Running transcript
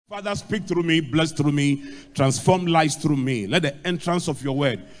Father, speak through me, bless through me, transform lives through me. Let the entrance of your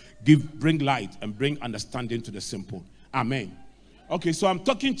word bring light and bring understanding to the simple. Amen. Okay, so I'm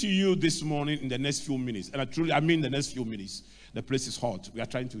talking to you this morning in the next few minutes. And I mean the next few minutes. The place is hot. We are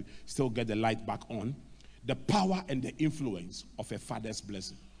trying to still get the light back on. The power and the influence of a father's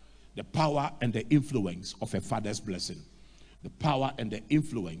blessing. The power and the influence of a father's blessing. The power and the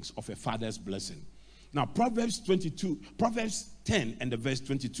influence of a father's blessing. Now, Proverbs 10 and the verse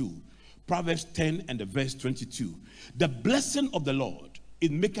 22. Proverbs 10 and the verse 22. The blessing of the Lord,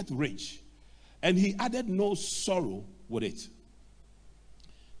 it maketh rich, and he added no sorrow with it.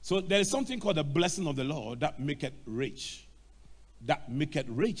 So there is something called the blessing of the Lord that maketh rich. That maketh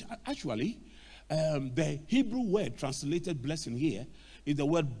rich. Actually, the Hebrew word translated blessing here is the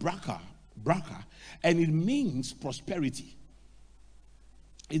word braka, and it means prosperity.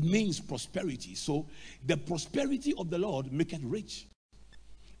 It means prosperity. So the prosperity of the Lord maketh rich.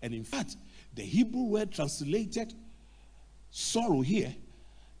 And in fact, the Hebrew word translated sorrow here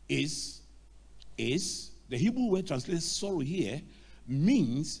is the Hebrew word translated sorrow here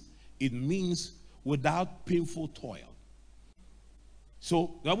means without painful toil.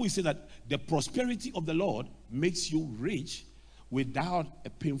 So that we say that the prosperity of the Lord makes you rich without a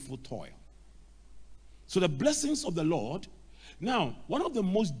painful toil. So the blessings of the Lord. Now, one of the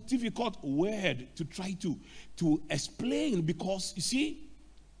most difficult words to try to explain, because you see,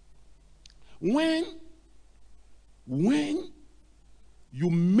 when you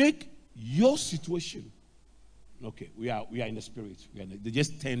make your situation, okay, we are in the spirit. They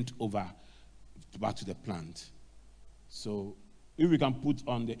just turned over back to the plant. So if we can put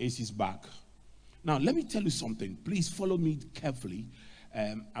on the ACs back. Now, let me tell you something. Please follow me carefully.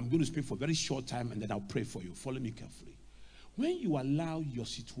 I'm going to speak for a very short time, and then I'll pray for you. Follow me carefully. When you allow your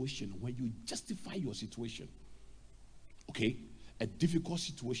situation, when you justify your situation, okay, a difficult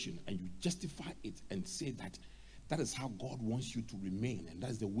situation, and you justify it and say that is how God wants you to remain, and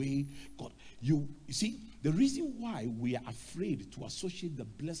that's the way God, you see, the reason why we are afraid to associate the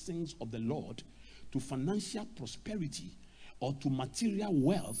blessings of the Lord to financial prosperity or to material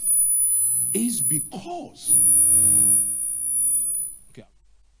wealth is because, okay,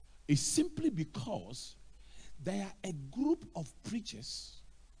 it's simply because there are a group of preachers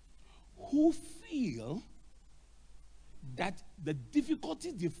who feel that the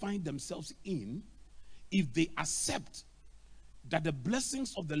difficulties they find themselves in, if they accept that the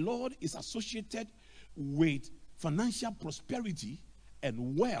blessings of the Lord is associated with financial prosperity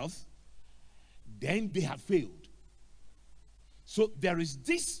and wealth, then they have failed. So there is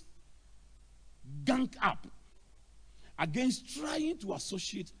this gang up against trying to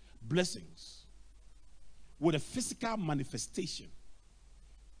associate blessings with a physical manifestation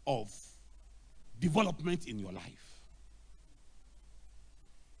of development in your life.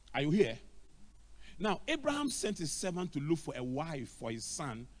 Are you here? Now, Abraham sent his servant to look for a wife for his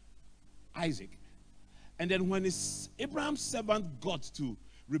son, Isaac. And then when Abraham's servant got to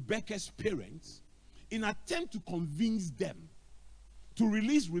Rebekah's parents, in an attempt to convince them to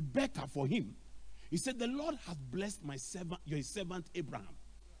release Rebekah for him, he said, the Lord hath blessed my servant, your servant Abraham,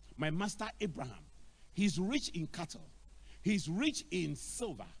 my master Abraham. He's rich in cattle. He's rich in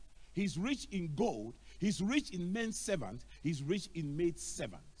silver. He's rich in gold. He's rich in men servants. He's rich in maid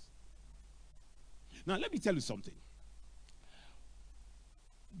servants. Now, let me tell you something.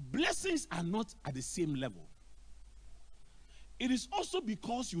 Blessings are not at the same level. It is also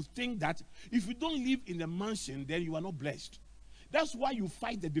because you think that if you don't live in a mansion, then you are not blessed. That's why you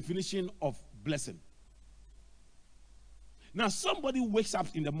fight the definition of blessing. Now, somebody wakes up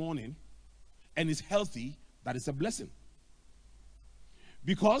in the morning and is healthy, that is a blessing.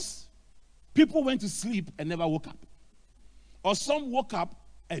 Because people went to sleep and never woke up. Or some woke up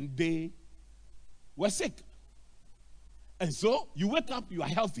and they were sick. And so you wake up, you are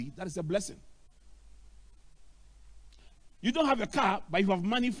healthy, that is a blessing. You don't have a car, but you have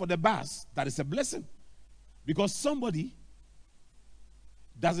money for the bus, that is a blessing. Because somebody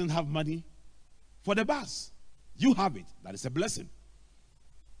doesn't have money for the bus. You have it, that is a blessing.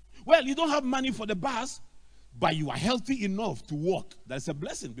 Well, you don't have money for the bus, but you are healthy enough to walk. That's a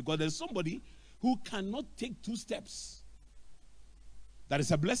blessing, because there's somebody who cannot take 2 steps. That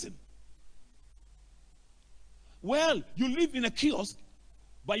is a blessing. Well, you live in a kiosk,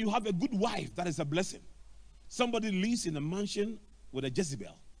 but you have a good wife. That is a blessing. Somebody lives in a mansion with a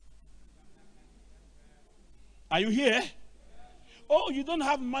Jezebel. Are you here? Oh, you don't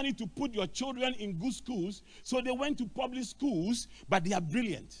have money to put your children in good schools, so they went to public schools, but they are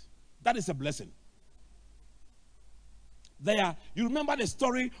brilliant. That is a blessing. You remember the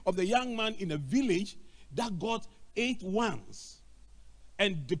story of the young man in a village that got 8 worms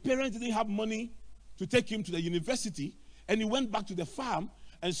and the parents didn't have money to take him to the university, and he went back to the farm,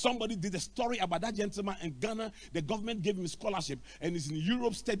 and somebody did a story about that gentleman in Ghana. The government gave him a scholarship, and he's in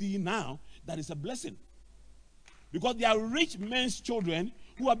Europe studying now. That is a blessing. Because they are rich men's children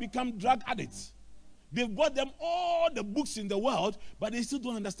who have become drug addicts. They've bought them all the books in the world, but they still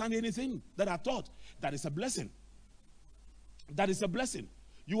don't understand anything that are taught. That is a blessing. That is a blessing.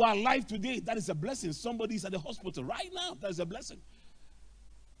 You are alive today. That is a blessing. Somebody is at the hospital right now. That is a blessing.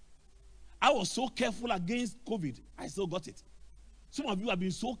 I was so careful against COVID. I still got it. Some of you have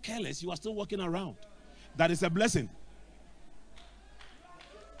been so careless. You are still walking around. That is a blessing.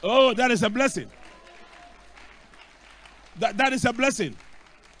 Oh, that is a blessing. That is a blessing.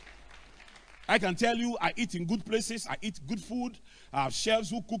 I can tell you, I eat in good places. I eat good food. I have chefs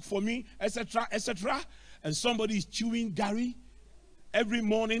who cook for me, etc., etc. And somebody is chewing Gary every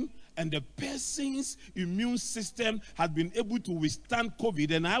morning, and the person's immune system has been able to withstand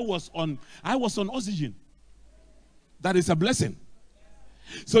COVID, and I was on oxygen. That is a blessing.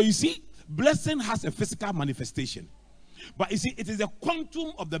 So you see, blessing has a physical manifestation. But you see, it is the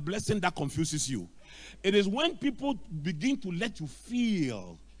quantum of the blessing that confuses you. It is when people begin to let you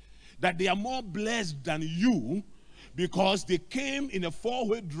feel that they are more blessed than you because they came in a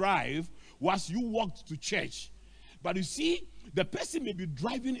 4-way drive whilst you walked to church. But you see, the person may be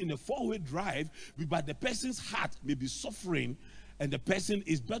driving in a 4-way drive, but the person's heart may be suffering, and the person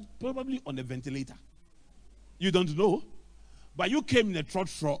is probably on a ventilator. You don't know. But you came in a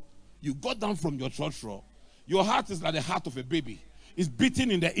trotro, you got down from your trotro. Your heart is like the heart of a baby. It's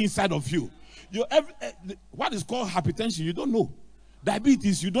beating in the inside of you. What is called hypertension, you don't know.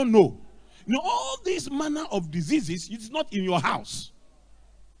 Diabetes, you don't know. You know, all these manner of diseases, it's not in your house.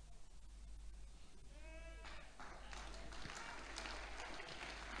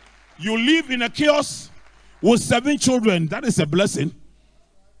 You live in a kiosk with 7 children. That is a blessing.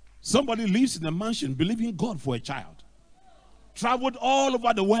 Somebody lives in a mansion believing God for a child. Traveled all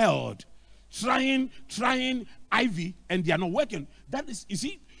over the world, trying IV, and they are not working. That is, you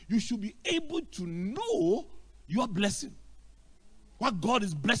see, you should be able to know your blessing. What God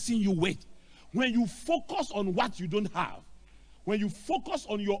is blessing you with. When you focus on what you don't have, when you focus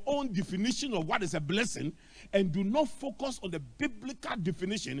on your own definition of what is a blessing, and do not focus on the biblical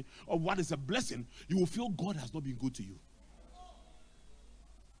definition of what is a blessing, you will feel God has not been good to you.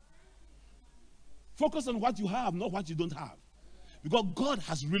 Focus on what you have, not what you don't have. Because God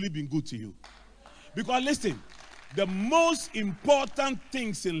has really been good to you. Because listen, the most important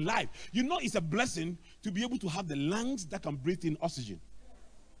things in life, you know, it's a blessing to be able to have the lungs that can breathe in oxygen.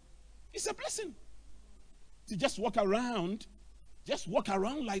 It's a blessing to just walk around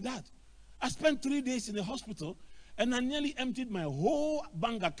like that. I spent 3 days in the hospital, and I nearly emptied my whole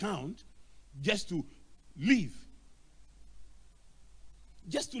bank account just to live.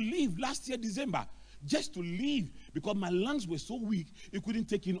 Just to live last year, December. Just to live, because my lungs were so weak, it couldn't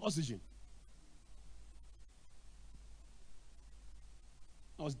take in oxygen.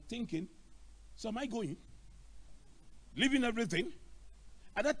 I was thinking, so am I going? Leaving everything?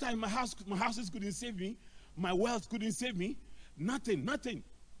 At that time, my houses couldn't save me. My wealth couldn't save me. Nothing.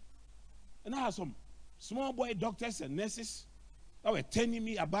 And I had some small boy doctors and nurses that were telling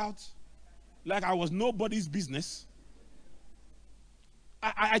me about like I was nobody's business.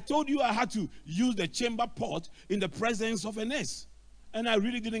 I told you I had to use the chamber pot in the presence of a nurse. And I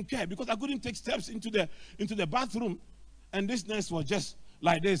really didn't care because I couldn't take steps into the bathroom. And this nurse was just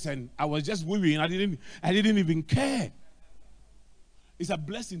like this, and I was just weeping. I didn't even care. It's a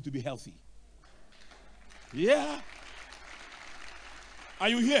blessing to be healthy. Yeah. Are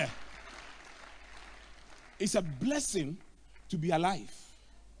you here? It's a blessing to be alive.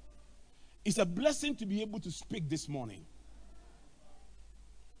 It's a blessing to be able to speak this morning.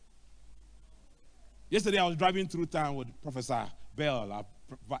 Yesterday, I was driving through town with Professor Bell, our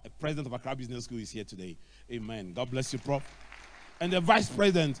president of Accra Business School, is here today. Amen. God bless you, Prof. And the vice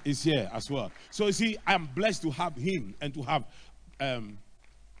president is here as well. So you see, I'm blessed to have him and to have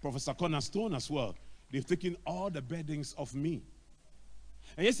Professor Cornerstone as well. They've taken all the burdens of me.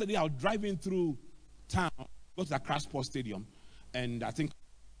 And yesterday, I was driving through town, go to the Accra Sports Stadium, and I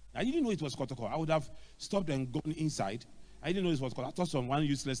didn't know it was Kotoko. I would have stopped and gone inside. I didn't know it was Kotoko. I thought it was one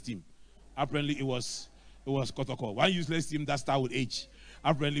useless team. Apparently, it was Kotoko. One useless team that started with H.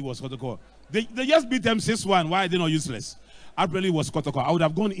 Apparently, it was Kotoko. They just beat them 6-1. Why are they not useless? Apparently, it was Kotoko. I would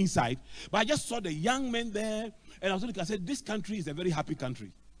have gone inside. But I just saw the young men there. And I said, this country is a very happy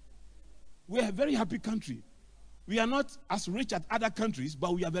country. We're a very happy country. We are not as rich as other countries,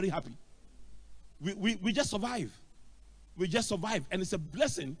 but we are very happy. We just survive. We just survive. And it's a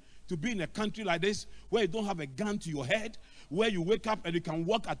blessing to be in a country like this where you don't have a gun to your head, where you wake up and you can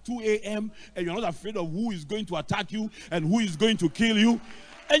walk at 2 a.m. and you're not afraid of who is going to attack you and who is going to kill you,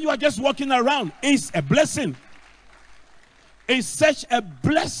 and you are just walking around. It's a blessing. It's such a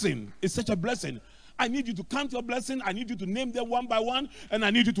blessing. It's such a blessing. I need you to count your blessing. I need you to name them one by one, and I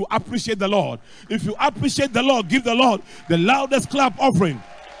need you to appreciate the Lord. If you appreciate the Lord, give the Lord the loudest clap offering.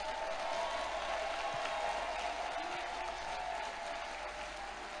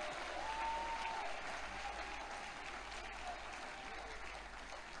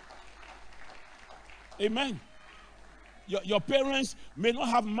 Amen. Your parents may not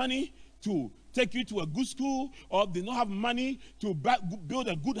have money to take you to a good school, or they don't have money to build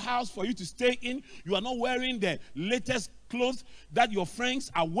a good house for you to stay in. You are not wearing the latest clothes that your friends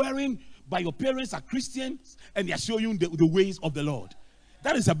are wearing, but your parents are Christians and they are showing you the ways of the Lord.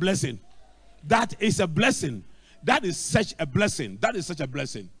 That is a blessing. That is a blessing. That is such a blessing. That is such a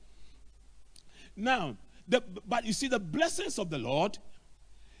blessing. Now, but you see, the blessings of the Lord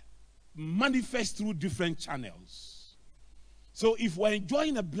manifest through different channels. So if we're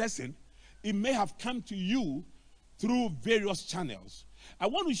enjoying a blessing, it may have come to you through various channels. I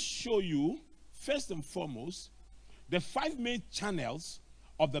want to show you, first and foremost, the 5 main channels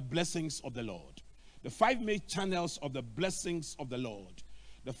of the blessings of the Lord. The 5 main channels of the blessings of the Lord.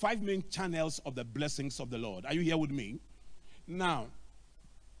 The 5 main channels of the blessings of the Lord. Are you here with me? Now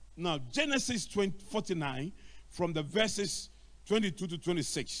Genesis 49, from the verses 22 to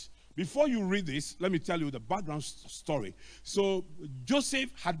 26. Before you read this, let me tell you the background story. So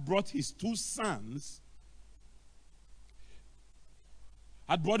Joseph had brought his 2 sons.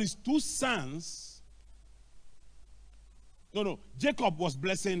 Jacob was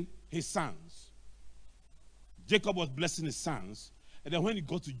blessing his sons. And then when he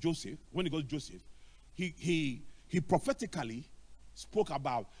got to Joseph, he prophetically spoke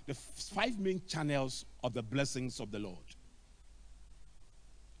about the 5 main channels of the blessings of the Lord.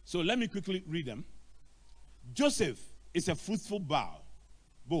 So let me quickly read them. Joseph is a fruitful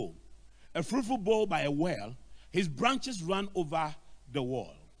bowl. A fruitful bowl by a well. His branches run over the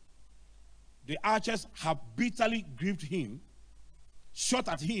wall. The archers have bitterly grieved him, shot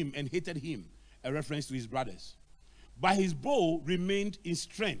at him, and hated him, a reference to his brothers. But his bow remained in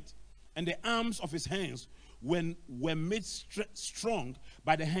strength, and the arms of his hands were made strong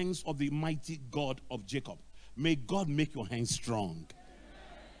by the hands of the mighty God of Jacob. May God make your hands strong.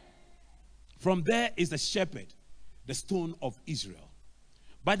 From there is the shepherd, the stone of Israel.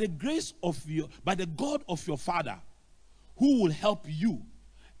 By the God of your father, who will help you,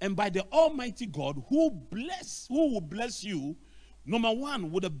 and by the Almighty God, who will bless you, number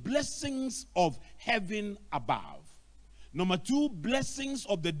 1, with the blessings of heaven above. Number 2, blessings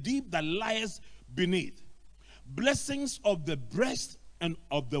of the deep that lies beneath. Blessings of the breast and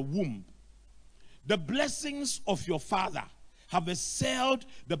of the womb. The blessings of your father have assailed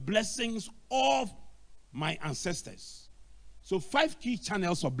the blessings of my ancestors. So 5 key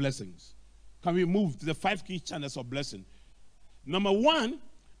channels of blessings. Can we move to the 5 key channels of blessing? Number 1,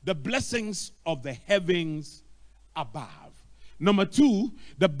 the blessings of the heavens above. Number 2,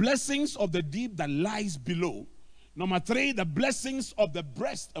 the blessings of the deep that lies below. Number 3, the blessings of the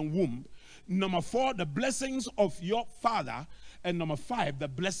breast and womb. Number 4, the blessings of your father. And number 5, the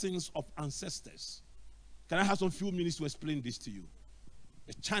blessings of ancestors. Can I have some few minutes to explain this to you?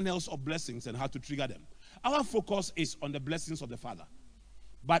 The channels of blessings and how to trigger them. Our focus is on the blessings of the Father.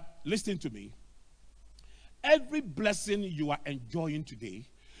 But listen to me. Every blessing you are enjoying today,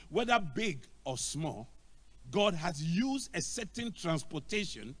 whether big or small, God has used a certain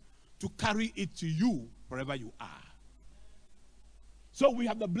transportation to carry it to you wherever you are. So we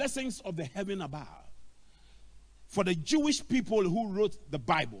have the blessings of the heaven above. For the Jewish people who wrote the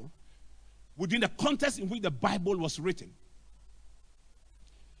Bible, within the context in which the Bible was written,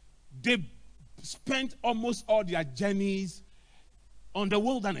 they spent almost all their journeys on the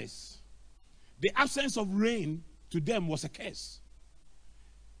wilderness. The absence of rain to them was a curse.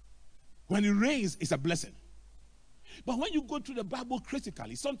 When it rains, it's a blessing. But when you go through the Bible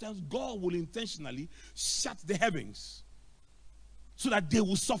critically, sometimes God will intentionally shut the heavens so that they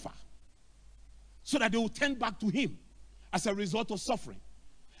will suffer, so that they will turn back to Him as a result of suffering.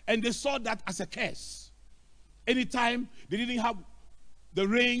 And they saw that as a curse. Anytime they didn't have the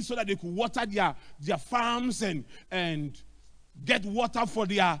rain so that they could water their farms and get water for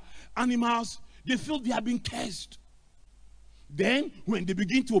their animals, they feel they have been cursed. Then, when they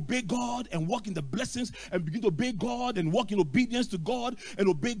begin to obey God and walk in the blessings and begin to obey God and walk in obedience to God and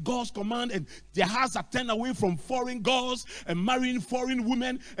obey God's command, and their hearts are turned away from foreign gods and marrying foreign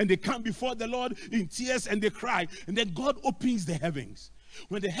women, and they come before the Lord in tears and they cry, and then God opens the heavens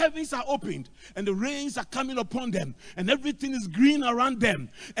When the heavens are opened and the rains are coming upon them and everything is green around them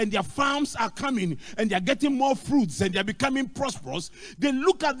and their farms are coming and they're getting more fruits and they're becoming prosperous, they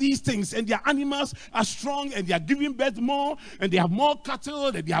look at these things and their animals are strong and they are giving birth more and they have more cattle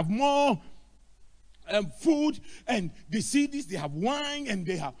and they have more food, and they see this, they have wine and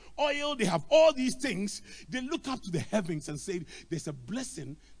they have oil, they have all these things. They look up to the heavens and say, there's a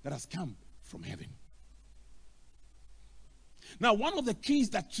blessing that has come from heaven. Now, one of the keys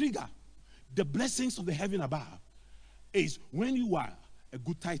that trigger the blessings of the heaven above is when you are a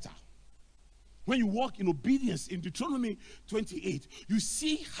good tither. When you walk in obedience. In Deuteronomy 28, you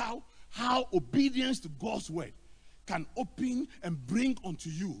see how obedience to God's word can open and bring unto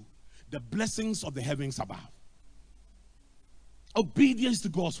you the blessings of the heavens above. Obedience to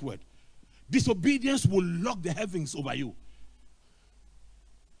God's word. Disobedience will lock the heavens over you.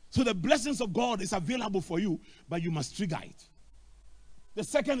 So the blessings of God is available for you, but you must trigger it. The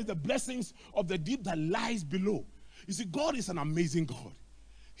second is the blessings of the deep that lies below. You see, God is an amazing God.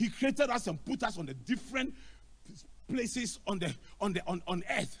 He created us and put us on the different places on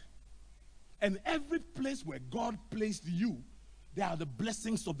earth. And every place where God placed you, there are the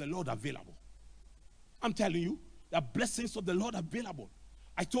blessings of the Lord available. I'm telling you, there are blessings of the Lord available.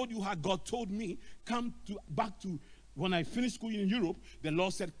 I told you how God told me, back to, when I finished school in Europe, the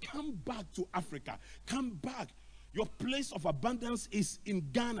Lord said, come back to Africa. Come back. Your place of abundance is in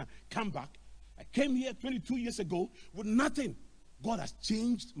Ghana. Come back. I came here 22 years ago with nothing. God has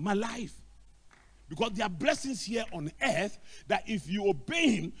changed my life. Because there are blessings here on earth that if you obey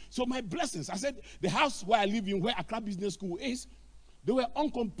him, so my blessings. I said, the house where I live in, where Accra Business School is, there were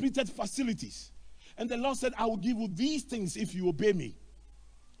uncompleted facilities. And the Lord said, I will give you these things if you obey me.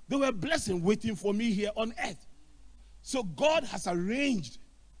 There were blessings waiting for me here on earth. So God has arranged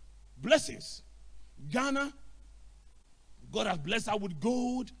blessings. Ghana, God has blessed her with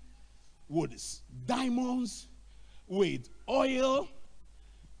gold, with diamonds, with oil,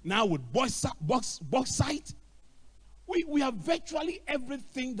 now with bauxite. We have virtually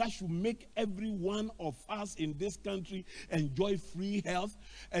everything that should make every one of us in this country enjoy free health,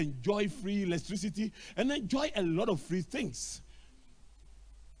 enjoy free electricity, and enjoy a lot of free things.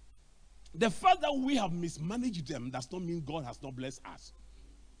 The fact that we have mismanaged them does not mean God has not blessed us.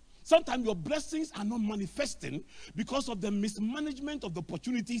 Sometimes your blessings are not manifesting because of the mismanagement of the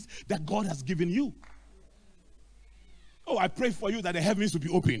opportunities that God has given you. Oh, I pray for you that the heavens will be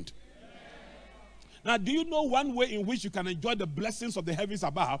opened. Now, do you know one way in which you can enjoy the blessings of the heavens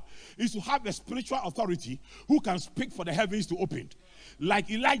above is to have a spiritual authority who can speak for the heavens to open, like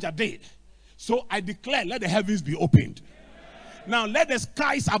Elijah did. So I declare, let the heavens be opened. Now, let the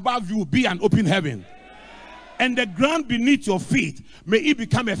skies above you be an open heaven. And the ground beneath your feet, may it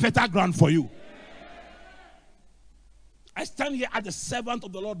become a fertile ground for you. I stand here as the servant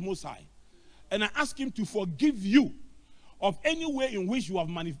of the Lord Most High, and I ask him to forgive you of any way in which you have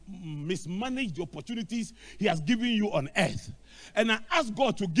mismanaged the opportunities he has given you on earth. And I ask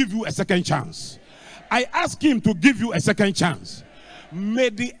God to give you a second chance. I ask him to give you a second chance. May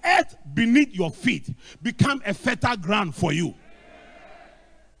the earth beneath your feet become a fertile ground for you.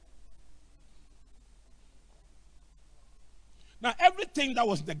 Now, everything that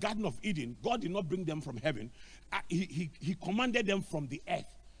was in the Garden of Eden, God did not bring them from heaven. He commanded them from the earth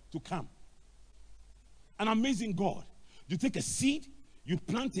to come. An amazing God. You take a seed, you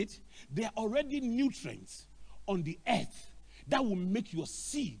plant it, there are already nutrients on the earth that will make your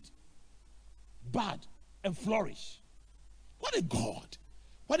seed bud and flourish. What a God.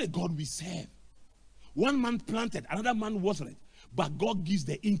 What a God we serve. One man planted, another man watered it, but God gives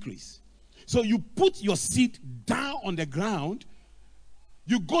the increase. So you put your seed down on the ground,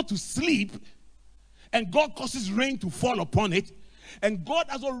 you go to sleep, and God causes rain to fall upon it, and God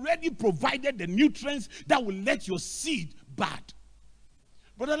has already provided the nutrients that will let your seed bud.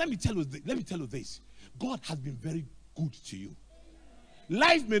 Brother, let me tell you this. God has been very good to you.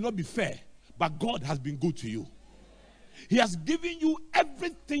 Life may not be fair, but God has been good to you. He has given you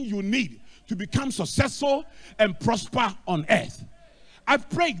everything you need to become successful and prosper on earth. I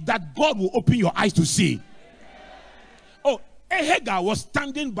pray that God will open your eyes to see. Oh, Hagar was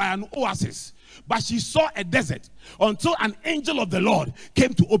standing by an oasis, but she saw a desert until an angel of the Lord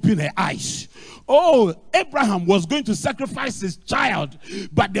came to open her eyes. Oh, Abraham was going to sacrifice his child,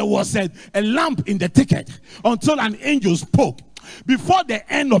 but there was a lamp in the thicket until an angel spoke. Before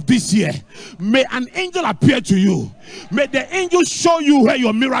the end of this year, may an angel appear to you. May the angel show you where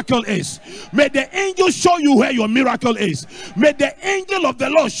your miracle is. May the angel show you where your miracle is. May the angel of the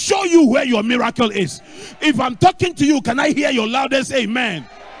Lord show you where your miracle is. If I'm talking to you, can I hear your loudest amen?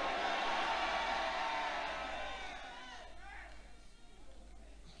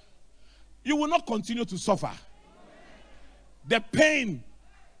 You will not continue to suffer. The pain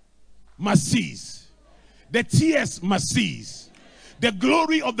must cease. The tears must cease. The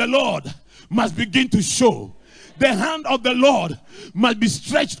glory of the Lord must begin to show. The hand of the Lord must be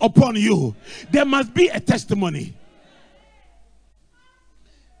stretched upon you. There must be a testimony.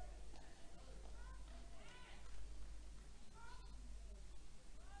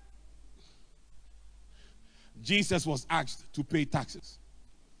 Jesus was asked to pay taxes.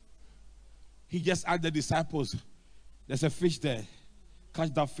 He just asked the disciples, there's a fish there.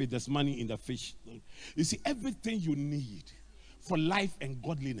 Catch that fish, there's money in the fish. You see, everything you need for life and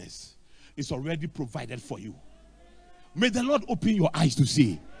godliness is already provided for you. May the Lord open your eyes to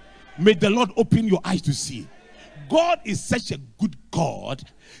see. May the Lord open your eyes to see. God is such a good God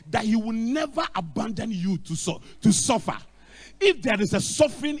that he will never abandon you to suffer. If there is a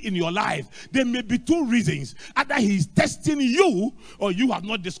suffering in your life, there may be two reasons. Either he is testing you, or you have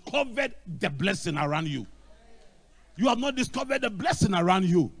not discovered the blessing around you. You have not discovered the blessing around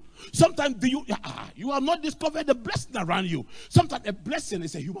you. Sometimes you have not discovered the blessing around you. Sometimes a blessing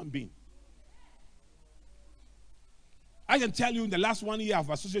is a human being. I can tell you in the last 1 year I've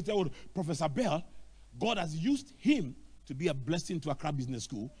associated with Professor Bell, God has used him to be a blessing to Accra Business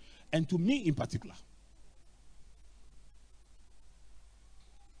School and to me in particular.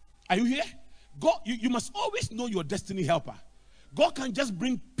 Are you here? God, you must always know your destiny helper. God can just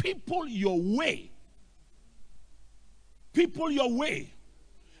bring people your way. People your way.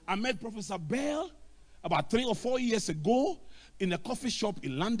 I met Professor Bell about 3 or 4 years ago in a coffee shop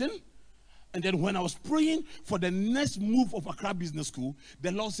in London. And then when I was praying for the next move of Accra Business School,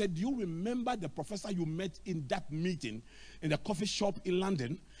 the Lord said, do you remember the professor you met in that meeting in the coffee shop in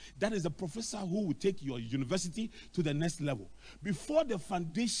London? That is the professor who will take your university to the next level. Before the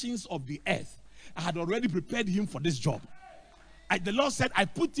foundations of the earth, I had already prepared him for this job. The Lord said, I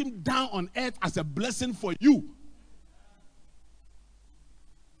put him down on earth as a blessing for you.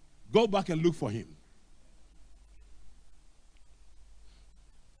 Go back and look for him.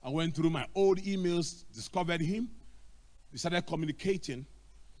 I went through my old emails, discovered him. We started communicating.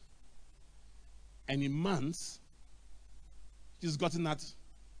 And in months, he's gotten at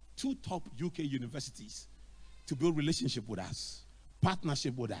 2 top UK universities to build relationship with us,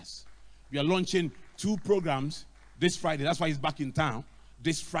 partnership with us. We are launching 2 programs this Friday. That's why he's back in town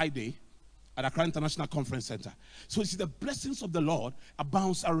this Friday at Accra International Conference Center. So you see, the blessings of the Lord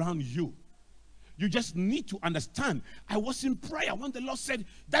abounds around you. You just need to understand. I was in prayer when the Lord said,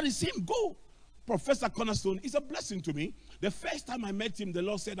 that is him, go. Professor Cornerstone is a blessing to me. The first time I met him, the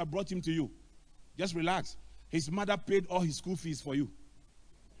Lord said, I brought him to you. Just relax. His mother paid all his school fees for you.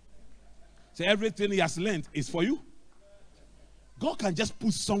 So everything he has learned is for you. God can just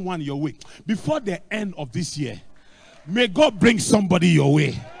put someone your way. Before the end of this year, may God bring somebody your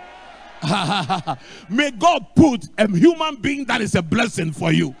way. May God put a human being that is a blessing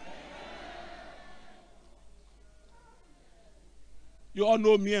for you. You all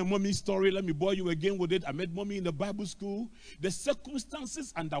know me and mommy's story. Let me bore you again with it. I met mommy in the Bible school. The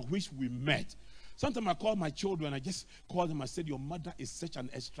circumstances under which we met. Sometimes I call my children, I just call them, I said, your mother is such an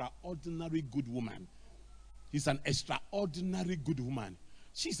extraordinary good woman. She's an extraordinary good woman.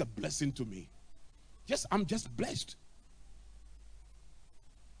 She's a blessing to me. I'm just blessed.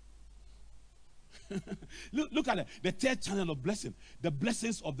 Look at it. The 3rd channel of blessing. The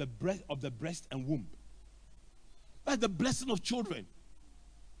blessings of the breast and womb. That's the blessing of children.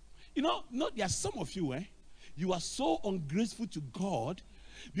 You know, there are some of you, you are so ungrateful to God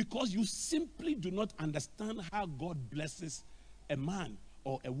because you simply do not understand how God blesses a man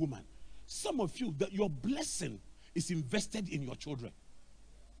or a woman. Some of you, your blessing is invested in your children.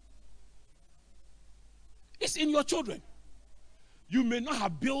 It's in your children. You may not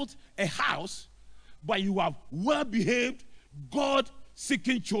have built a house, but you have well-behaved,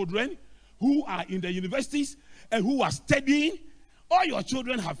 God-seeking children who are in the universities and who are studying. All your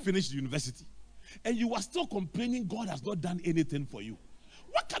children have finished university. And you are still complaining God has not done anything for you.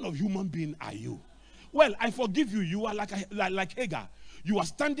 What kind of human being are you? Well, I forgive you. You are like Hagar. You are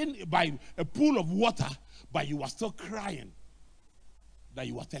standing by a pool of water, but you are still crying that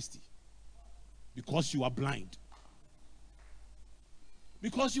you are thirsty. Because you are blind.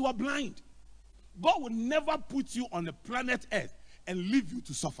 Because you are blind. God will never put you on the planet Earth and leave you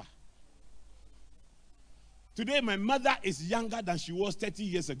to suffer. Today, my mother is younger than she was 30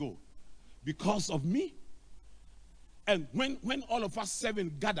 years ago because of me. And when all of us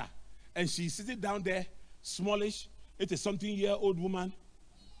 7 gather, and she's sitting down there, smallish, 80-something-year-old woman,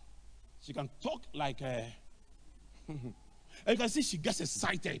 she can talk like a... and you can see she gets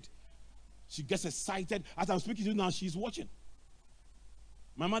excited. She gets excited. As I'm speaking to you now, she's watching.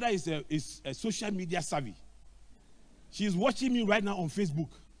 My mother is a social media savvy. She is watching me right now on Facebook.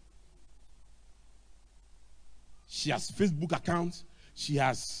 She has Facebook accounts. She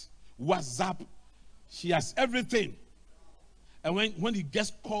has WhatsApp. She has everything. And when he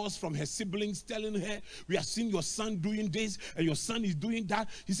gets calls from her siblings telling her, we have seen your son doing this and your son is doing that.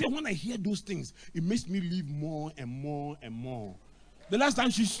 He said, when I hear those things, it makes me live more and more and more. The last time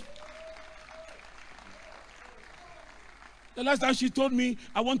she told me,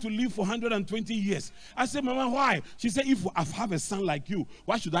 I want to live for 120 years. I said, Mama, why? She said, if I have a son like you,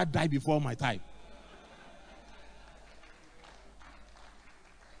 why should I die before my time?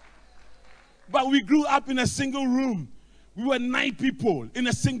 But we grew up in a single room. We were 9 people in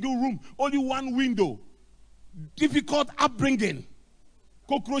a single room, only one window. Difficult upbringing.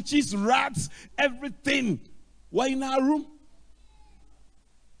 Cockroaches, rats, everything were in our room.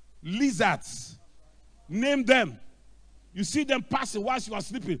 Lizards, name them. You see them passing whilst you are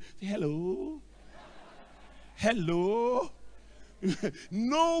sleeping. Say, hello. Hello.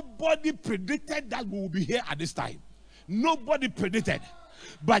 Nobody predicted that we will be here at this time. Nobody predicted.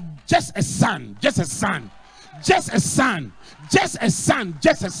 But just a son, just a son. Just a son, just a son,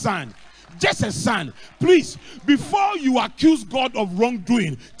 just a son, just a son. Please, before you accuse God of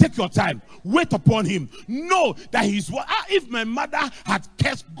wrongdoing, take your time. Wait upon him. Know that he's what. If my mother had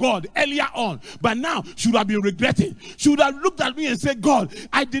cursed God earlier on, but now she would have been regretting. She would have looked at me and said, God,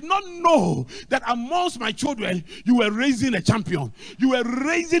 I did not know that amongst my children, you were raising a champion. You were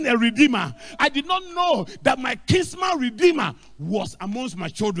raising a redeemer. I did not know that my kinsman redeemer was amongst my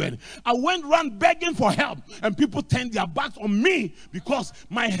children. I went around begging for help, and people turned their backs on me because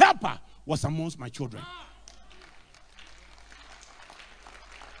my helper was amongst my children.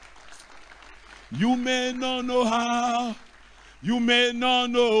 You may not know how, you may not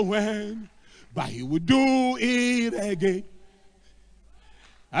know when, but he will do it again.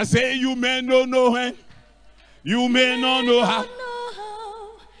 I say you may not know when, you may not know how,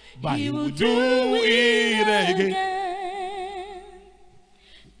 but he will do it again.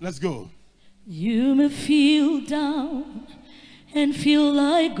 Let's go. You may feel down and feel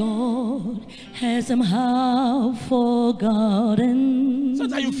like God has somehow forgotten.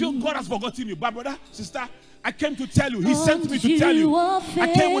 Sometimes you feel God has forgotten you. But brother, sister, I came to tell you. He sent me to tell you.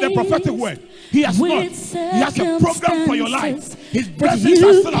 I came with a prophetic word. He has not. He has a program for your life. His blessings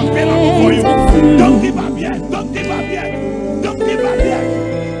are still available for you. Don't give up yet. Don't give up yet. Don't give up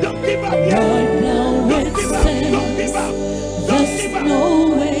yet. Don't give up yet. Don't give up. Don't give up. Don't give up. No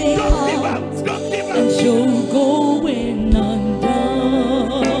way don't give up. Don't give up. And you're going under.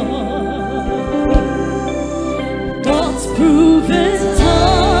 God's proven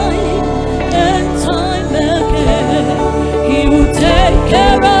time and time again, he will take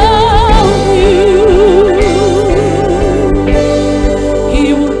care of you.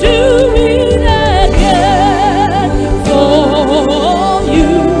 He will do it again for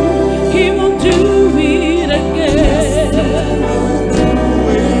you. He will do it again.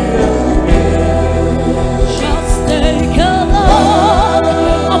 Just take a look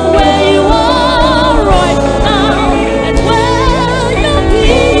of where you are right now and where you'll be.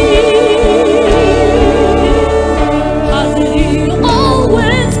 Hasn't he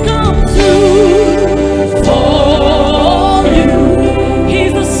always come through for you?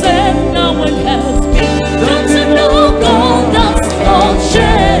 He's the same now and has been. Don't you know God does not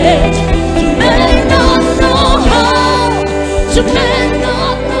change? You may not know how, you may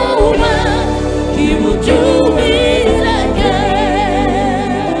not know when, he will do it again.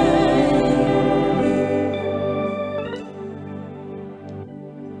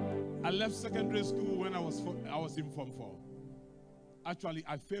 I left secondary school when I was in Form 4. Actually,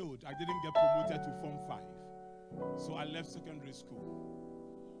 I failed. I didn't get promoted to Form 5. So I left secondary school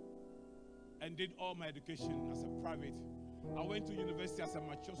and did all my education as a private. I went to university as a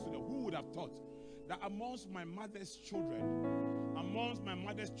mature student. Who would have thought that amongst my mother's children,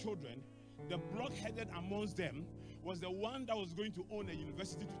 the block-headed amongst them was the one that was going to own a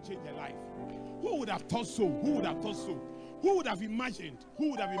university to change their life? Who would have thought so? Who would have thought so? Who would have imagined? Who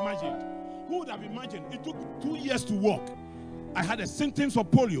would have imagined? Who would have imagined? It took 2 years to walk. I had the symptoms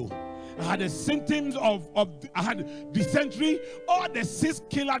of polio. I had the symptoms I had dysentery, all the 6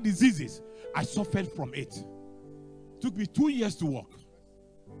 killer diseases. I suffered from it. It took me 2 years to walk.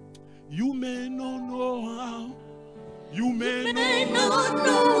 You may not know how. You may not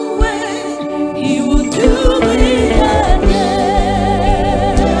know when, he will do it again.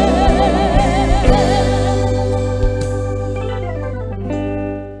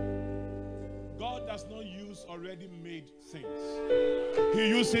 God does not use already made things. He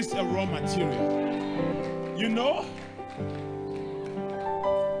uses a raw material. You know,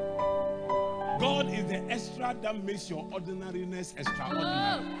 is the extra that makes your ordinariness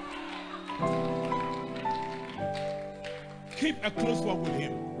extraordinary. Keep a close walk with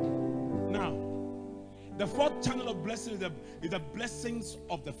him. Now, the fourth channel of blessing is the blessings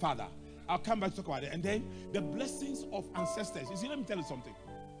of the Father. I'll come back to talk about it. And then the blessings of ancestors. You see, let me tell you something.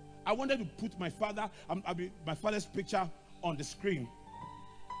 I wanted to put my father's picture on the screen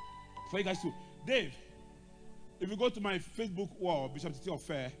for you guys to. Dave, if you go to my Facebook wall, Bishop Titi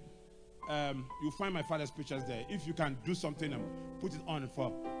Ofair, you'll find my father's pictures there. If you can do something and put it on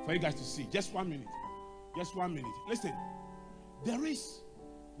for you guys to see. Just 1 minute. Just 1 minute. Listen, there is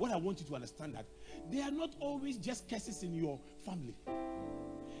what I want you to understand, that there are not always just curses in your family.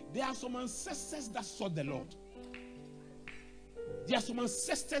 There are some ancestors that sought the Lord. There are some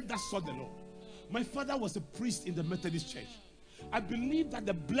ancestors that sought the Lord. My father was a priest in the Methodist Church. I believe that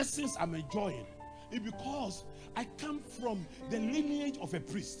the blessings I'm enjoying is because I come from the lineage of a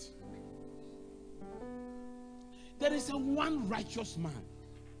priest. There is a one righteous man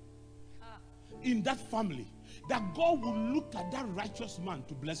in that family that God will look at that righteous man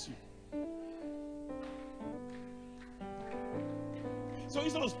to bless you. So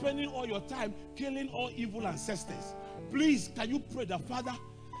instead of spending all your time killing all evil ancestors, please, can you pray that, Father,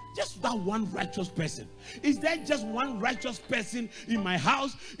 just that one righteous person? Is there just one righteous person in my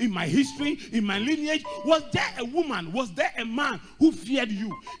house, in my history, in my lineage? Was there a woman? Was there a man who feared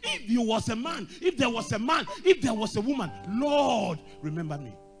you? If there was a man, if there was a man, if there was a woman, Lord, remember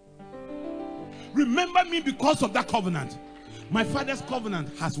me. Remember me because of that covenant. My father's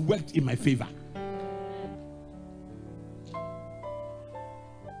covenant has worked in my favor.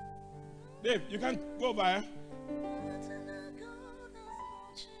 Dave, you can't go by.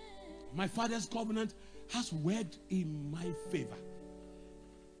 My father's covenant has worked in my favor.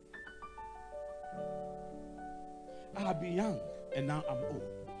 I have been young and now I'm old.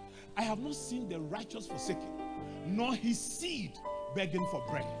 I have not seen the righteous forsaken, nor his seed begging for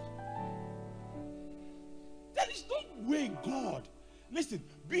bread. There is no way God. Listen,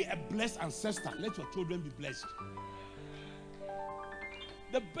 be a blessed ancestor. Let your children be blessed.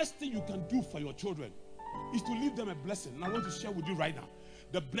 The best thing you can do for your children is to leave them a blessing. And I want to share with you right now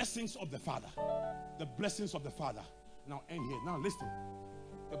the blessings of the Father. The blessings of the Father. Now end here. Now listen.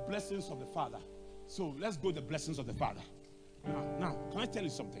 The blessings of the Father. So let's go to the blessings of the Father. Now, can I tell you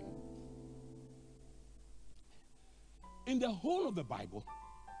something? In the whole of the Bible,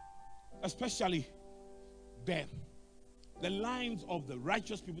 especially the lines of the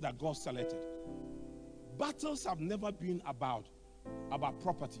righteous people that God selected, battles have never been about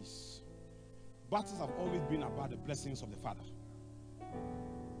properties. Battles have always been about the blessings of the Father.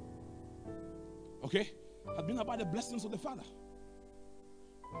 Okay? Have been about the blessings of the Father.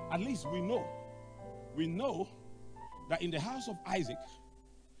 At least we know that in the house of Isaac,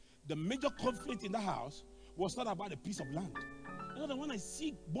 the major conflict in the house was not about a piece of land. You know, when I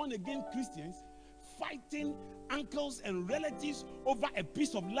see born again Christians fighting uncles and relatives over a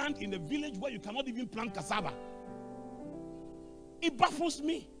piece of land in a village where you cannot even plant cassava, it baffles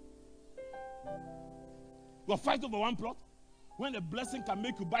me. We'll fight over one plot when the blessing can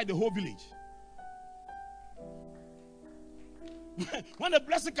make you buy the whole village. When the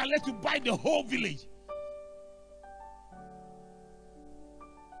blessing can let you buy the whole village.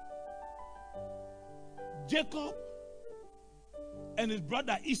 Jacob and his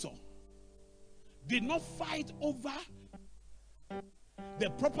brother Esau did not fight over the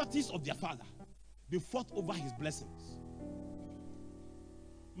properties of their father. They fought over his blessings.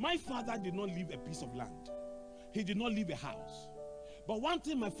 My father did not leave a piece of land. He did not leave a house. But one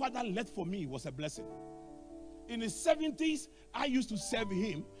thing my father left for me was a blessing. In his 70s, I used to serve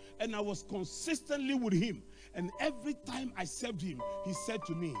him, and I was consistently with him. And every time I served him, he said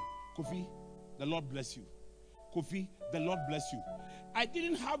to me, Kofi, the Lord bless you. Kofi, the Lord bless you. I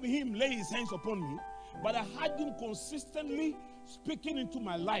didn't have him lay his hands upon me, but I had him consistently speaking into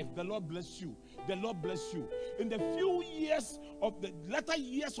my life. The Lord bless you. The Lord bless you. In the few years of the latter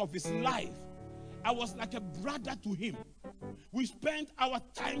years of his life, I was like a brother to him. We spent our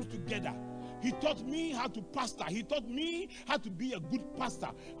time together. He taught me how to pastor. He taught me how to be a good pastor.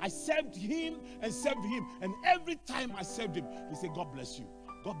 I served him and served him. And every time I served him, he said, God bless you.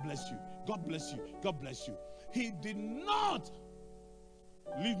 God bless you. God bless you. God bless you. He did not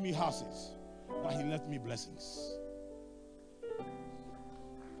leave me houses, but he left me blessings.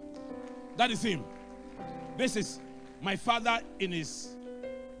 That is him. This is my father in his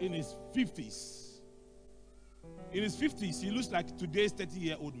 50s. In his 50s, he looks like today's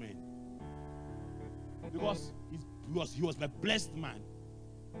 30-year-old man. Because he was a blessed man.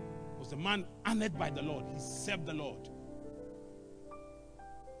 He was a man honored by the Lord. He served the Lord.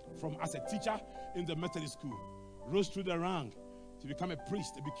 From as a teacher, in the Methodist school, rose through the rank to become a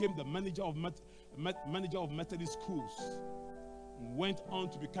priest. He became the manager of Methodist schools. Went on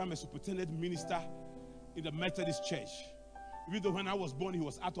to become a superintendent minister in the Methodist church. Even though when I was born, he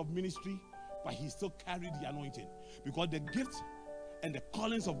was out of ministry, but he still carried the anointing, because the gifts and the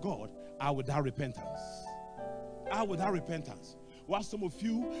callings of God are without repentance. Are without repentance. While some of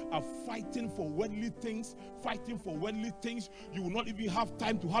you are fighting for worldly things, you will not even have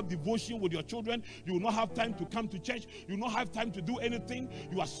time to have devotion with your children. You will not have time to come to church. You will not have time to do anything.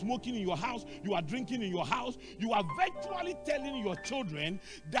 You are smoking in your house. You are drinking in your house. You are virtually telling your children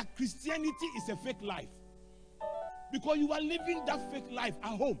that Christianity is a fake life, because you are living that fake life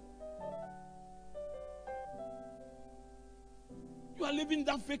at home. You are living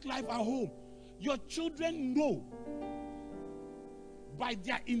that fake life at home. Your children know by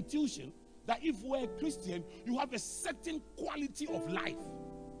their intuition that if we're a Christian, you have a certain quality of life.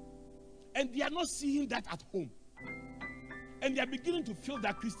 And they are not seeing that at home. And they are beginning to feel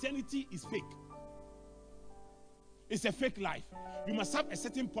that Christianity is fake. It's a fake life. You must have a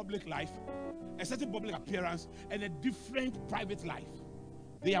certain public life, a certain public appearance, and a different private life.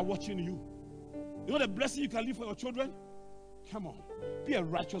 They are watching you. You know the blessing you can leave for your children? Come on, be a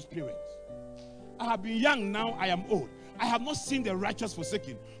righteous parent. I have been young, now I am old. I have not seen the righteous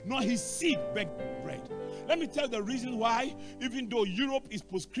forsaken, nor his seed beg bread. Let me tell you the reason why. Even though Europe is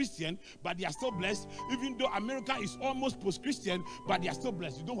post-Christian, but they are still blessed. Even though America is almost post-Christian, but they are still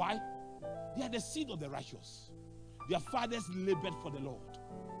blessed. You know why? They are the seed of the righteous. Their fathers labored for the Lord.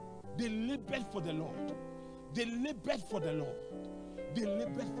 They labored for the Lord. They labored for the Lord. They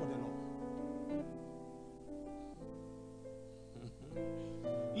labored for the Lord.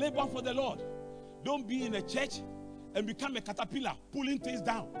 Labor for the Lord. Don't be in a church and become a caterpillar pulling things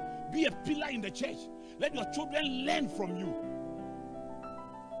down. Be a pillar in the church. Let your children learn from you.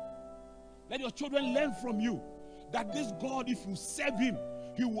 Let your children learn from you that this God, if you serve him,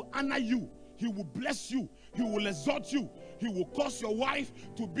 he will honor you. He will bless you. He will exalt you. He will cause your wife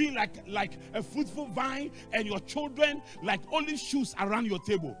to be like a fruitful vine, and your children like olive shoots around your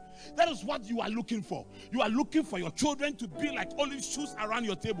table. That is what you are looking for. You are looking for your children to be like olive shoots around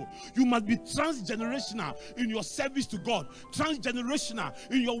your table. You must be transgenerational in your service to God, transgenerational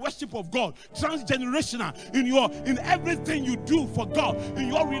in your worship of God, transgenerational in everything you do for God, in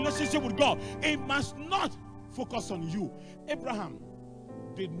your relationship with God. It must not focus on you. Abraham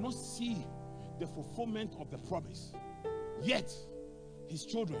did not see the fulfillment of the promise, yet his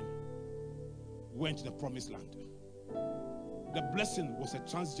children went to the promised land. The blessing was a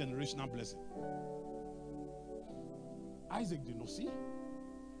transgenerational blessing. Isaac did not see,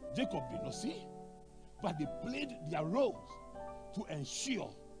 Jacob did not see, but they played their roles to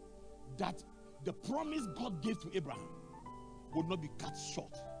ensure that the promise God gave to Abraham would not be cut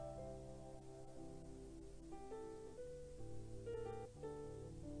short.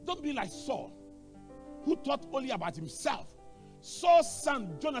 Don't be like Saul, who thought only about himself. Saul's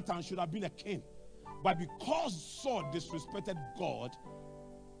son Jonathan should have been a king, but because Saul disrespected God,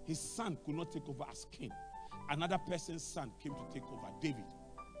 his son could not take over as king. Another person's son came to take over, David.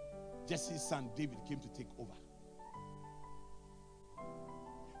 Jesse's son David came to take over.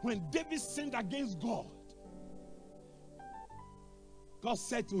 When David sinned against God, God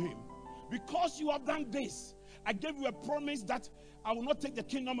said to him, because you have done this, I gave you a promise that I will not take the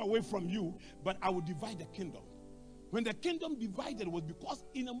kingdom away from you, but I will divide the kingdom. When the kingdom divided was because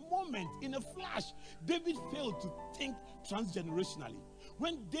in a moment, in a flash, David failed to think transgenerationally.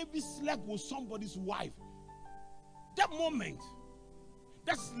 When David slept with somebody's wife, that moment,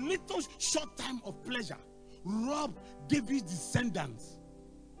 that little short time of pleasure, robbed David's descendants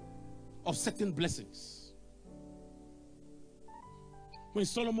of certain blessings. When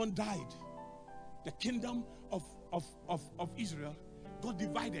Solomon died, the kingdom of Israel got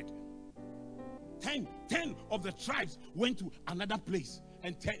divided. 10 of the tribes went to another place,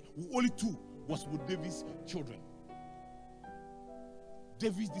 and only 2 was with David's children,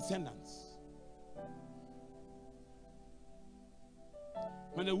 David's descendants.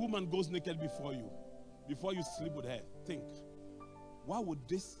 When a woman goes naked before you sleep with her, think, how would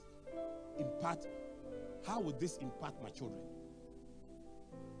this impact my children?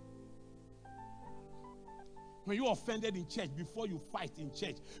 When you're offended in church, before you fight in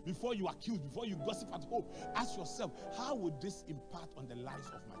church, before you accuse, before you gossip at home, ask yourself, how would this impact on the lives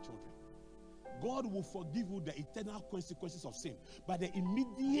of my children? God will forgive you the eternal consequences of sin, but the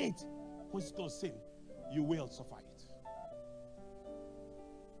immediate consequence of sin, you will suffer it.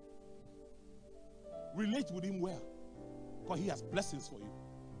 Relate with him well, because he has blessings for you.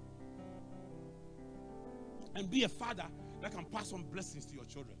 And be a father that can pass on blessings to your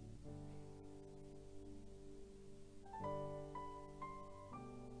children.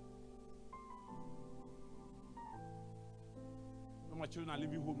 children are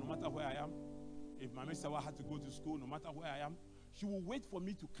leaving home, no matter where I am, if my Mr. had to go to school, no matter where I am, she will wait for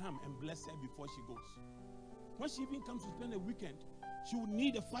me to come and bless her before she goes. When she even comes to spend a weekend, she will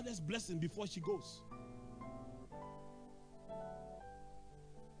need a father's blessing before she goes.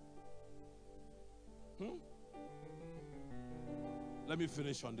 Let me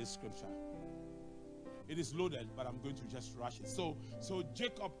finish on this scripture. It is loaded, but I'm going to just rush it. So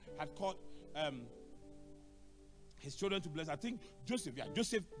Jacob had called his children to bless. I think Joseph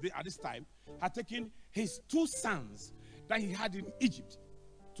at this time had taken his 2 sons that he had in Egypt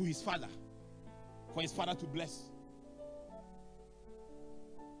to his father, for his father to bless.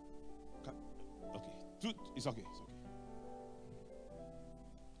 Okay, it's okay.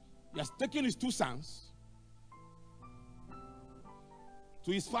 He has taken his 2 sons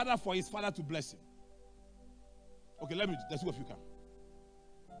to his father for his father to bless him. Okay, the 2 of you come.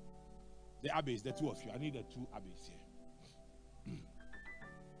 The abbeys, the 2 of you. I need the 2 abbeys here.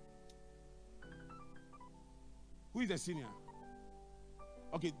 Who is the senior?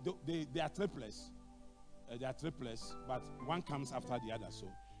 Okay, they are triplets. They are triplets, but one comes after the other. So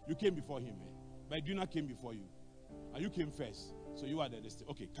you came before him, but Duna came before you. And you came first. So you are the next.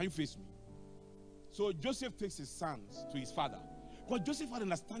 Okay, can you face me? So Joseph takes his sons to his father. Because Joseph had an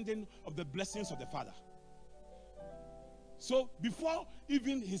understanding of the blessings of the father. So before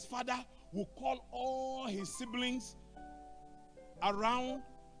even his father would call all his siblings around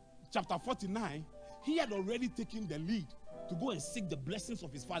chapter 49, he had already taken the lead to go and seek the blessings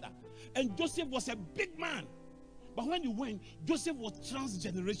of his father. And Joseph was a big man. But when he went, Joseph was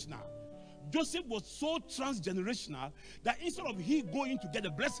transgenerational. Joseph was so transgenerational that instead of he going to get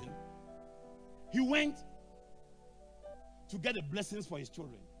a blessing, he went to get the blessings for his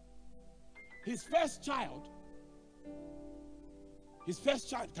children. His first child,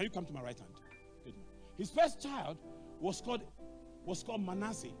 can you come to my right hand? Good. His first child was called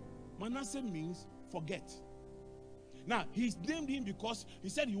Manasseh. Manasseh means forget. Now, he named him because he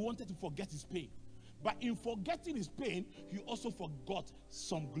said he wanted to forget his pain. But in forgetting his pain, he also forgot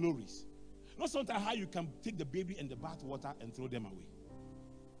some glories. Not sometimes how you can take the baby and the bath water and throw them away.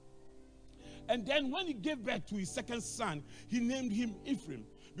 And then when he gave birth to his second son, he named him Ephraim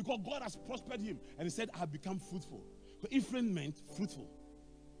because God has prospered him. And he said, I have become fruitful. So Ephraim meant fruitful.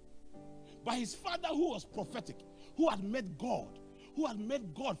 But his father, who was prophetic, who had met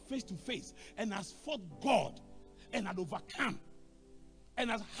God face to face and has fought God and had overcome and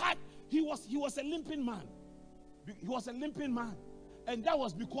has had, he was a limping man. He was a limping man. And that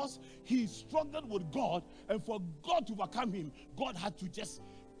was because he struggled with God, and for God to overcome him, God had to just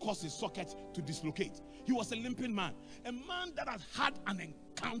cause his socket to dislocate. He was a limping man, a man that had had an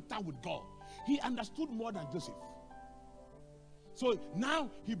encounter with God. He understood more than Joseph. So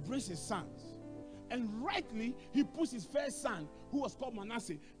now he brings his sons, and rightly he puts his first son, who was called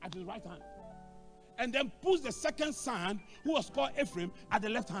Manasseh, at his right hand, and then puts the second son, who was called Ephraim, at the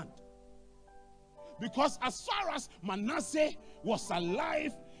left hand. Because as far as Manasseh was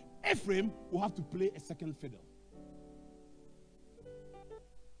alive, Ephraim will have to play a second fiddle.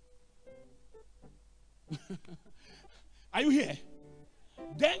 Are you here?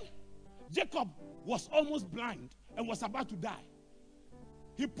 Then Jacob was almost blind and was about to die.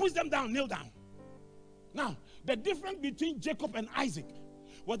 He puts them down, kneel down. Now, the difference between Jacob and Isaac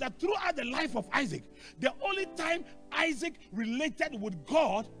was that throughout the life of Isaac, the only time Isaac related with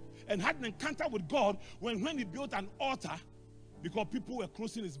God and had an encounter with God when he built an altar because people were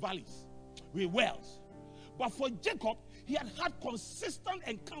crossing his valleys with wells. But for Jacob, he had consistent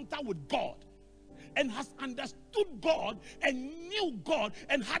encounter with God and has understood God and knew God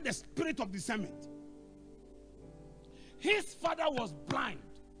and had the spirit of discernment. His father was blind,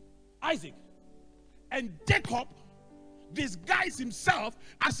 Isaac, and Jacob disguised himself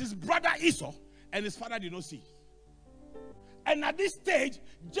as his brother Esau, and his father did not see. And at this stage,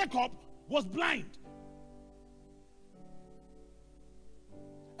 Jacob was blind.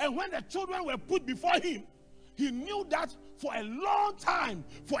 And when the children were put before him, he knew that for a long time,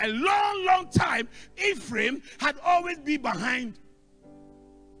 Ephraim had always been behind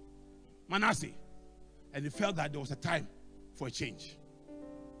Manasseh. And he felt that there was a time for a change.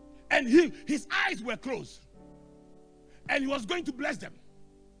 And his eyes were closed. And he was going to bless them.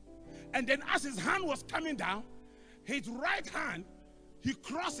 And then as his hand was coming down, his right hand, he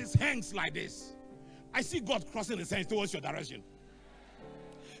crossed his hands like this. I see God crossing his hands towards your direction.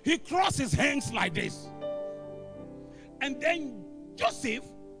 He crossed his hands like this. And then Joseph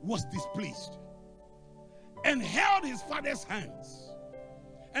was displeased and held his father's hands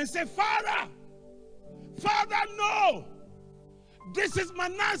and said, Father, no. This is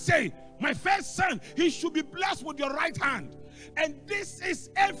Manasseh, my first son. He should be blessed with your right hand. And this is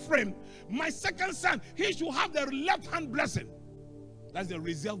Ephraim, my second son. He should have the left hand blessing. That's the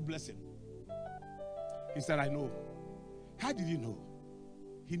reserved blessing. He said, I know. How did he know?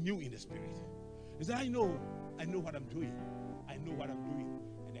 He knew in the spirit. He said, I know what I'm doing. I know what I'm doing.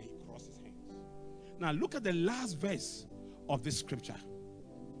 And then he crossed his hands. Now look at the last verse of this scripture.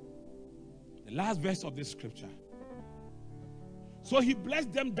 The last verse of this scripture. So he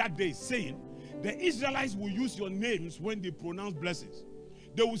blessed them that day, saying, the Israelites will use your names when they pronounce blessings.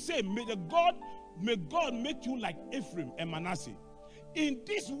 They will say, may God make you like Ephraim and Manasseh. In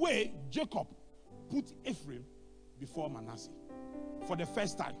this way, Jacob put Ephraim before Manasseh. For the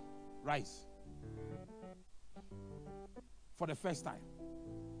first time. Rise. For the first time.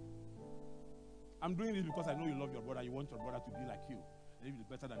 I'm doing this because I know you love your brother. You want your brother to be like you. And even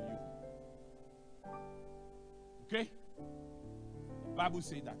better than you. Okay? The Bible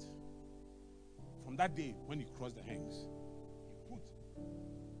says that from that day when he crossed the hands,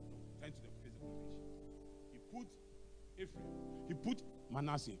 he put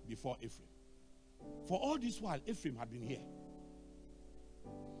Manasseh before Ephraim. For all this while, Ephraim had been here.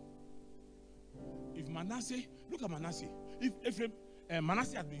 If Manasseh, look at Manasseh. If Ephraim,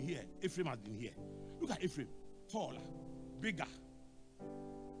 Manasseh had been here, Ephraim had been here. Look at Ephraim, taller, bigger,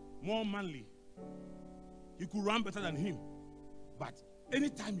 more manly. He could run better than him. But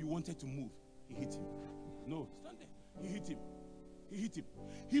anytime he wanted to move, he hit him. No, stand there. He hit him. He hit him.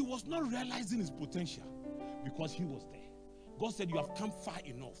 He was not realizing his potential because he was there. God said, you have come far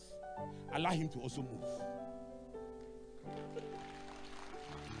enough. Allow him to also move.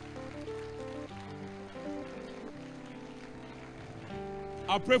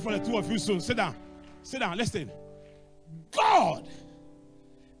 I'll pray for the two of you soon. Sit down. Sit down. Listen. God,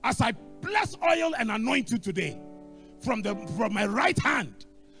 as I bless oil and anoint you today from my right hand,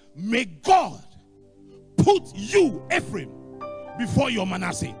 may God put you, Ephraim, before your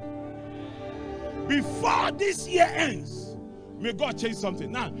Manasseh. Before this year ends, may God change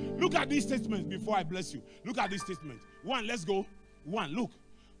something. Now, look at these statements before I bless you. Look at these statements. One, let's go. One, look.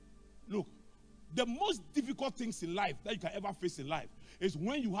 Look. The most difficult things in life that you can ever face in life is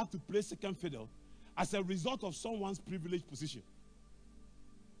when you have to play second fiddle as a result of someone's privileged position.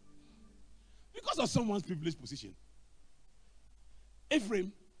 Because of someone's privileged position.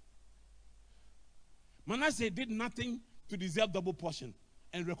 Ephraim, Manasseh did nothing to deserve double portion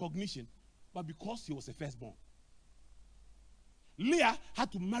and recognition, but because he was a firstborn. Leah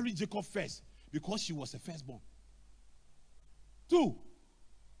had to marry Jacob first because she was a firstborn. Two,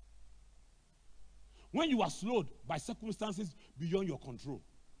 when you are slowed by circumstances beyond your control,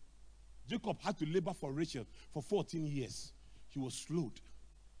 Jacob had to labor for Rachel for 14 years. He was slowed.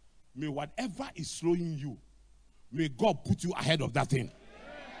 May whatever is slowing you, may God put you ahead of that thing.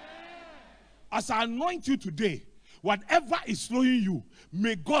 As I anoint you today, whatever is slowing you,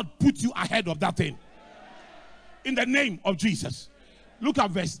 may God put you ahead of that thing. In the name of Jesus. Look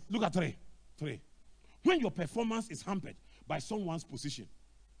at 3. When your performance is hampered by someone's position.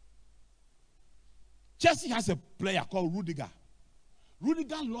 Chelsea has a player called Rudiger.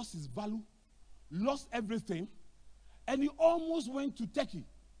 Rudiger lost his value, lost everything, and he almost went to Turkey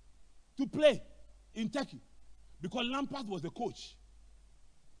to play in Turkey because Lampard was the coach.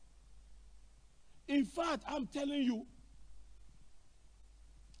 In fact, I'm telling you,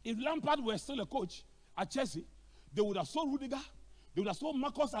 if Lampard were still a coach at Chelsea, they would have sold Rudiger, they would have sold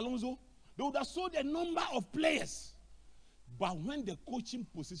Marcos Alonso, they would have sold a number of players. But when the coaching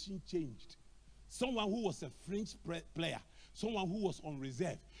position changed, someone who was a French player, someone who was on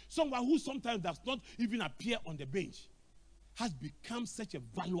reserve, someone who sometimes does not even appear on the bench, has become such a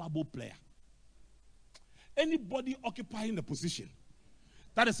valuable player. Anybody occupying the position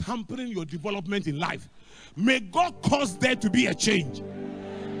that is hampering your development in life, may God cause there to be a change.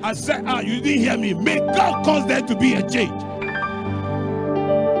 I said, you didn't hear me. May God cause there to be a change.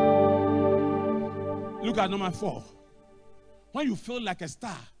 Look at number 4. When you feel like a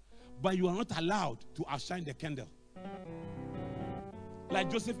star, but you are not allowed to outshine the candle.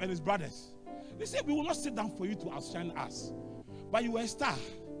 Like Joseph and his brothers. They said, we will not sit down for you to outshine us. But you are a star.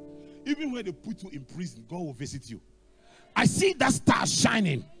 Even when they put you in prison, God will visit you. I see that star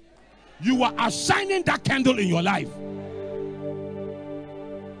shining. You are outshining that candle in your life.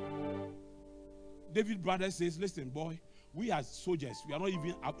 David's brother says, listen, boy, we as soldiers, we are not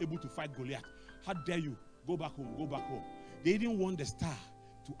even able to fight Goliath. How dare you? Go back home, go back home. They didn't want the star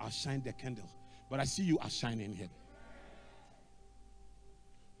to outshine the candle. But I see you outshining here.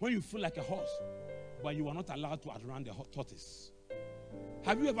 When you feel like a horse, but you are not allowed to outrun the tortoise.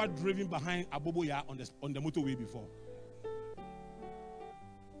 Have you ever driven behind Aboboya on the motorway before?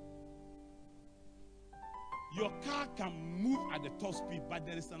 Your car can move at the top speed, but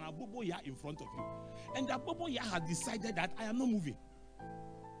there is an aboboya in front of you. And the aboboya has decided that I am not moving.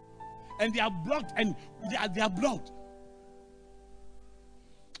 And they are blocked, and they are blocked.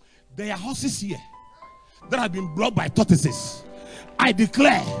 There are horses here that have been blocked by tortoises. I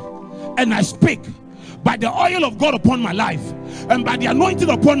declare and I speak by the oil of God upon my life, and by the anointing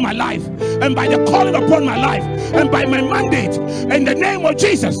upon my life, and by the calling upon my life, and by my mandate, in the name of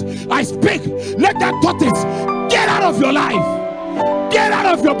Jesus, I speak, let that tortoise get out of your life, get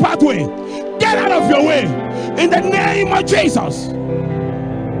out of your pathway, get out of your way, in the name of Jesus.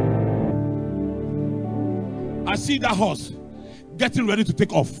 I see that horse getting ready to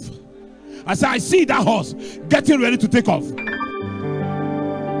take off. I say, I see that horse getting ready to take off.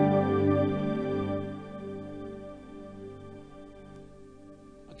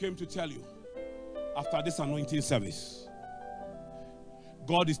 Came to tell you, after this anointing service,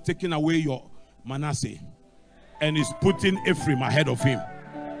 God is taking away your Manasseh and is putting Ephraim ahead of him.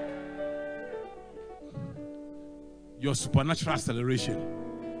 Your supernatural acceleration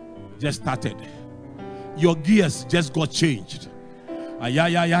just started. Your gears just got changed.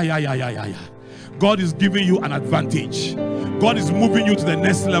 God is giving you an advantage. God is moving you to the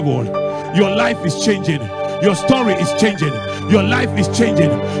next level. Your life is changing. Your story is changing. Your life is changing.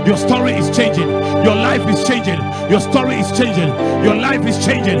 Your story is changing. Your life is changing. Your story is changing. Your life is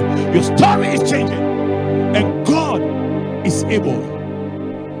changing. Your story is changing. And God is able.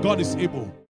 God is able